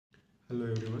Hello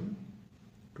everyone.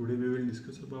 Today we will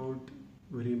discuss about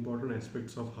very important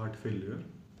aspects of heart failure.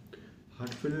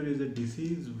 Heart failure is a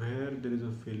disease where there is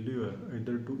a failure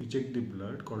either to eject the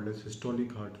blood called as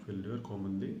systolic heart failure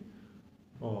commonly,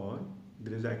 or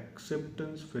there is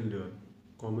acceptance failure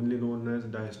commonly known as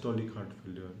diastolic heart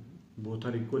failure. Both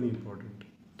are equally important.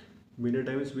 Many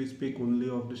times we speak only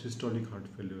of the systolic heart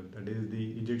failure, that is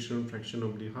the ejection fraction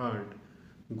of the heart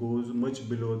goes much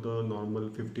below the normal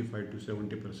 55 to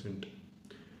 70%.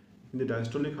 In the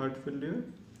diastolic heart failure,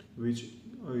 which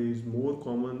is more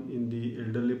common in the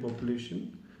elderly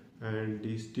population, and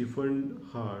the stiffened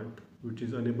heart, which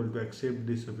is unable to accept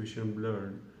the sufficient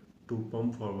blood to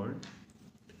pump forward.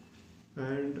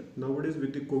 And nowadays,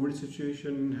 with the COVID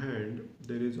situation in hand,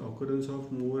 there is occurrence of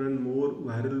more and more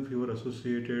viral fever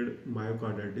associated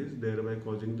myocarditis, thereby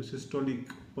causing the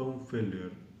systolic pump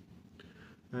failure.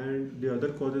 And the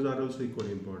other causes are also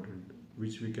equally important,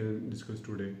 which we can discuss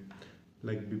today,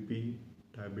 like BP,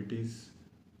 diabetes,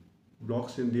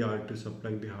 blocks in the artery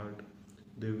supplying the heart,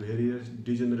 the various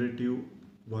degenerative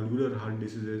valvular heart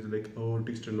diseases like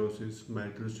aortic stenosis,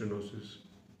 mitral stenosis,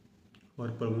 or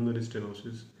pulmonary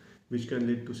stenosis, which can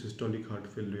lead to systolic heart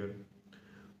failure.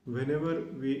 Whenever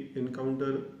we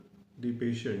encounter the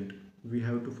patient, we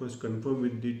have to first confirm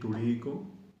with the 2D echo,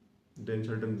 then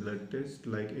certain blood tests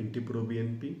like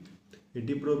NT-proBNP.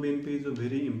 NT-proBNP is a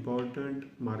very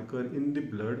important marker in the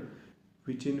blood,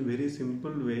 which in very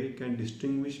simple way can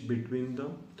distinguish between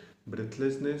the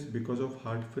breathlessness because of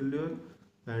heart failure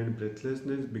and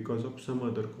breathlessness because of some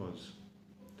other cause.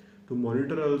 To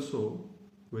monitor also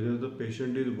whether the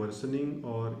patient is worsening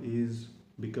or is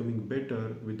becoming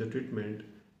better with the treatment,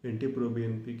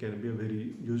 NT-proBNP can be a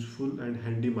very useful and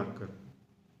handy marker.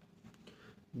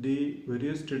 The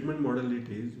various treatment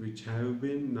modalities which have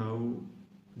been now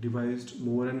devised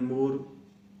more and more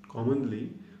commonly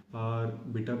are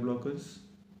beta blockers,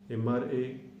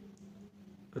 MRA,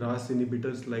 RAS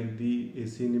inhibitors like the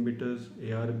AC inhibitors,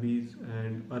 ARBs,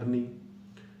 and ERNI.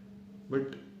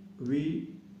 But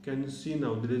we can see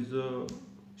now there is a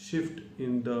shift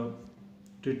in the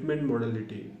treatment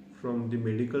modality from the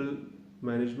medical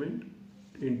management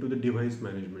into the device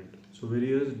management. So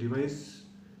various device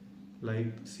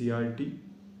like CRT,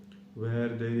 where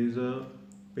there is a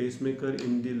pacemaker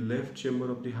in the left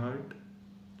chamber of the heart,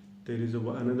 there is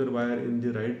another wire in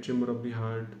the right chamber of the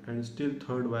heart, and still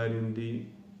third wire in the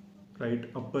right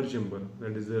upper chamber,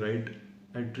 that is the right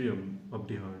atrium of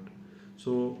the heart.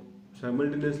 So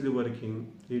simultaneously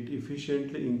working, it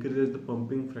efficiently increases the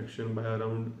pumping fraction by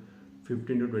around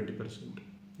 15 to 20%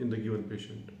 in the given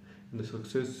patient, and the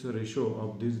success ratio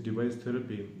of this device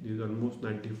therapy is almost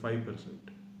 95%.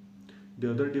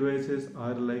 The other devices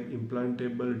are like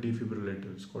implantable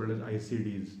defibrillators called as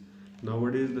ICDs.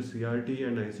 Nowadays the CRT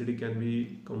and ICD can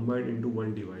be combined into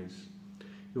one device.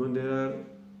 Even there are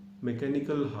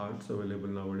mechanical hearts available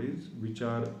nowadays which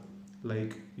are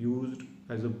like used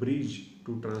as a bridge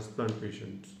to transplant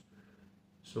patients.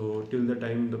 So till the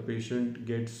time the patient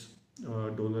gets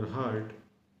a donor heart,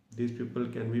 these people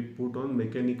can be put on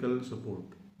mechanical support,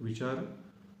 which are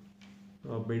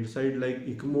bedside like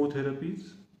ECMO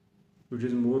therapies, which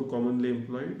is more commonly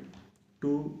employed,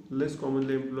 to less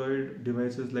commonly employed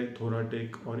devices like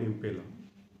Thoratec or Impella.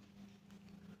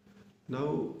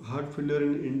 Now, heart failure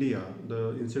in India,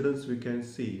 the incidence we can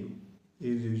see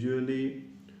is usually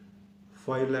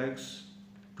 5 lakhs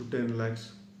to 10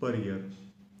 lakhs per year,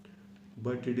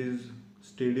 but it is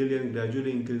steadily and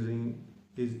gradually increasing,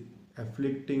 is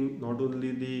afflicting not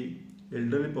only the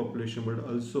elderly population but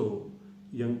also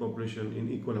young population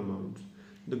in equal amounts.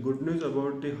 The good news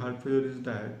about the heart failure is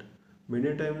that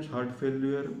many times heart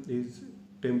failure is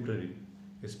temporary,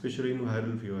 especially in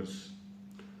viral fevers.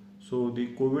 So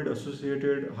the COVID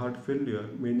associated heart failure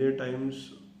many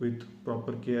times with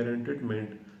proper care and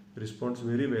treatment responds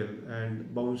very well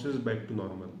and bounces back to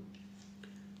normal.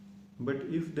 But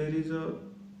if there is a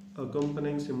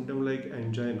accompanying symptom like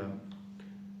angina,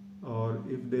 or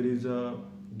if there is a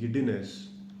giddiness,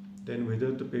 then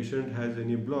whether the patient has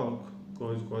any block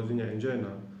causing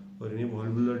angina or any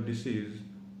valvular disease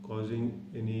causing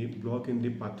any block in the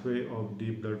pathway of the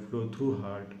blood flow through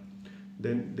heart,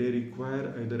 then they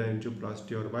require either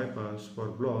angioplasty or bypass for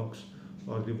blocks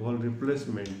or the valve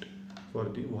replacement for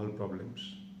the valve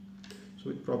problems. So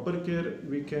with proper care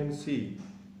we can see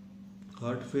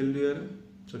heart failure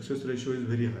success ratio is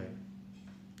very high.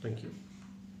 Thank you.